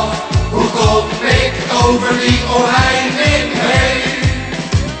af, hoe kom ik over die omheining heen?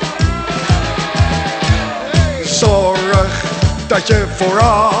 Zorg dat je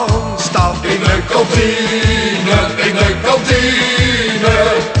vooraan staat. In de kantine, in de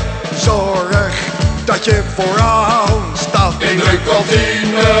kantine. Zorg dat je vooraan staat. In de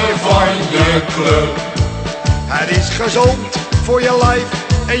kantine van je club. Het is gezond voor je lijf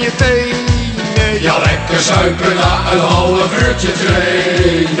en je tenen. Ja, lekker zuipen na een half uurtje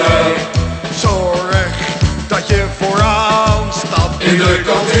trainen. Zorg dat je vooraan staat. In de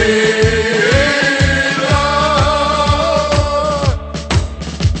kantine.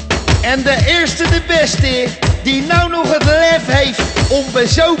 En de eerste de beste die nou nog het lef heeft om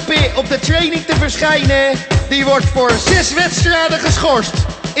bezopen op de training te verschijnen, die wordt voor 6 wedstrijden geschorst.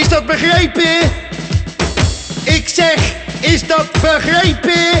 Is dat begrepen? Ik zeg, is dat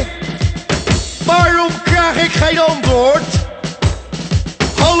begrepen? Waarom krijg ik geen antwoord?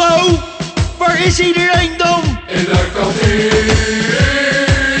 Hallo? Waar is iedereen dan? In de kantine.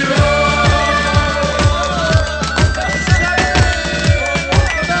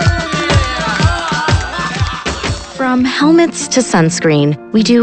 From helmets to sunscreen, we do